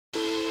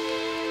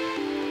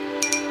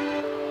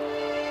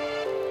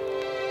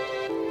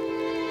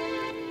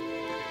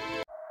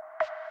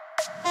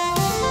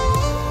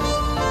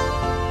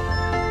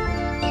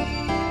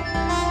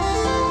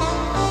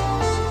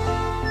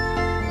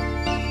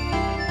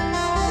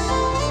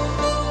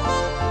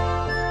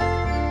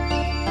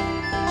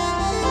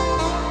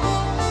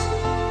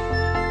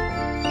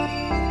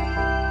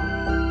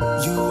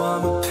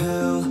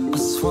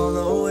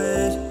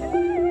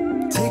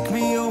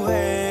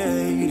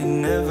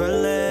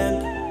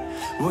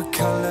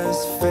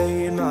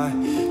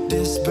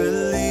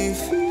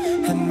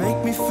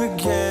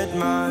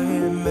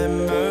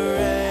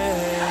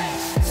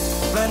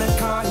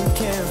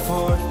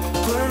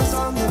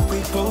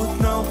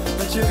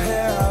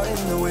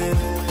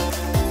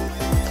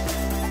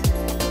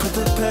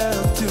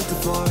to the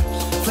floor.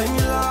 Flame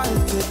your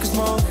light, take a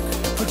smoke.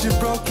 Put your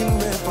broken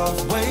rip off,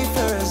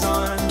 wafers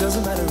on.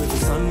 Doesn't matter if the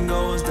sun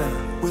goes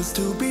down. We'll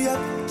still be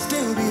up,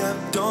 still be up.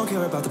 Don't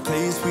care about the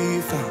place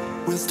we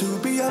found. We'll still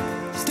be up,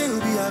 still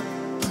be up.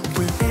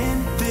 We're in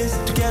this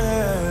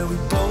together, we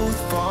both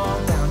fall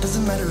down.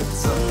 Doesn't matter if the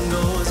sun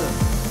goes up,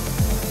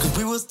 'cause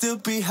we will still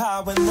be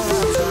high when the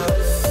lights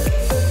out.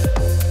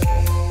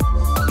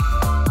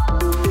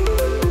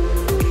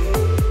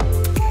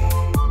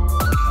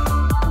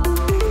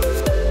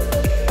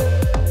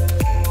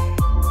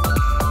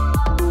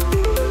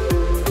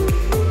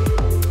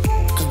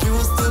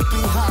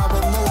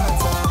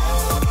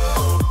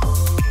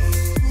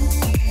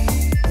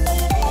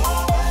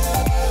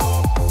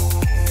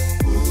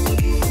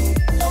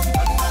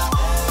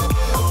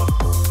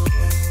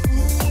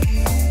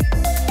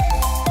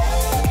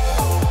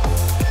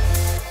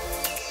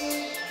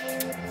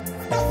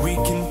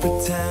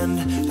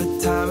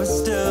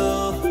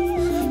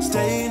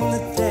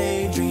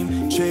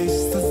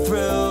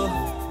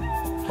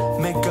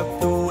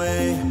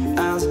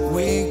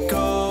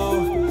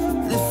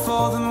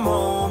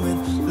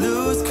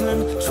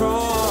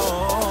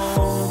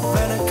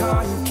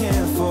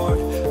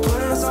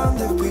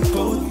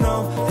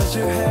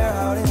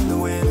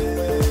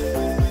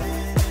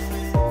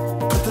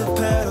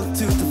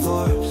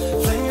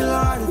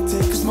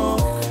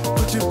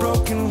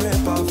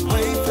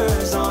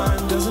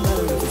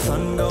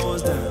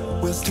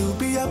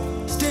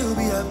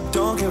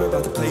 Don't care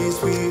about the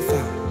place we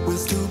found. We'll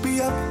still be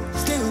up.